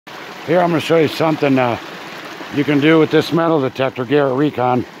Here I'm going to show you something you can do with this metal detector, Garrett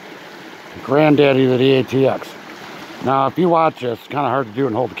Recon, granddaddy of the ATX. Now, if you watch this, it's kind of hard to do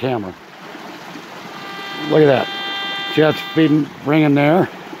and hold the camera. Look at that. See how it's feeding, ringing there,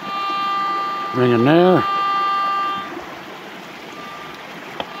 ringing there.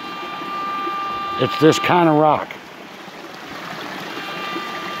 It's this kind of rock.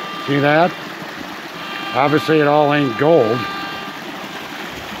 See that? Obviously, it all ain't gold.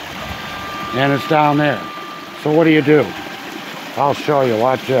 And it's down there. So what do? I'll show you.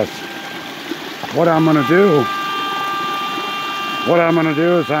 Watch this. What I'm going to do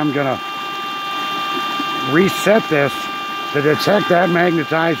is I'm going to reset this to detect that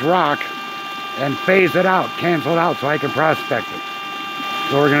magnetized rock and phase it out, cancel it out so I can prospect it.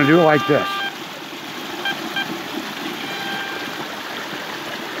 So we're going to do it like this.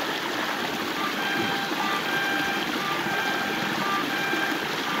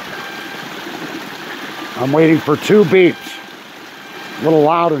 I'm waiting for 2 beeps. A little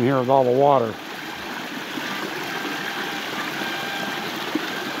loud in here with all the water.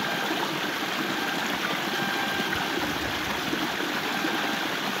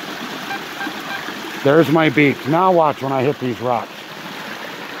 There's my beeps. Now watch when I hit these rocks.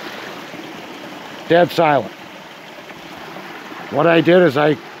 Dead silent. What I did is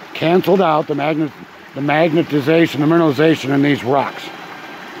I canceled out the magnetization, the mineralization in these rocks.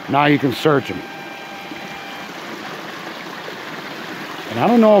 Now you can search them. And I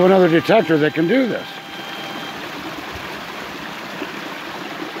don't know of another detector that can do this.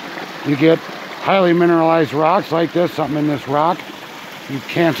 You get highly mineralized rocks like this, something in this rock, you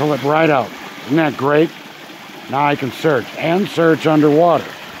cancel it right out. Isn't that great? Now I can search, and search underwater.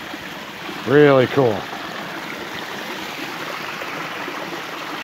 Really cool.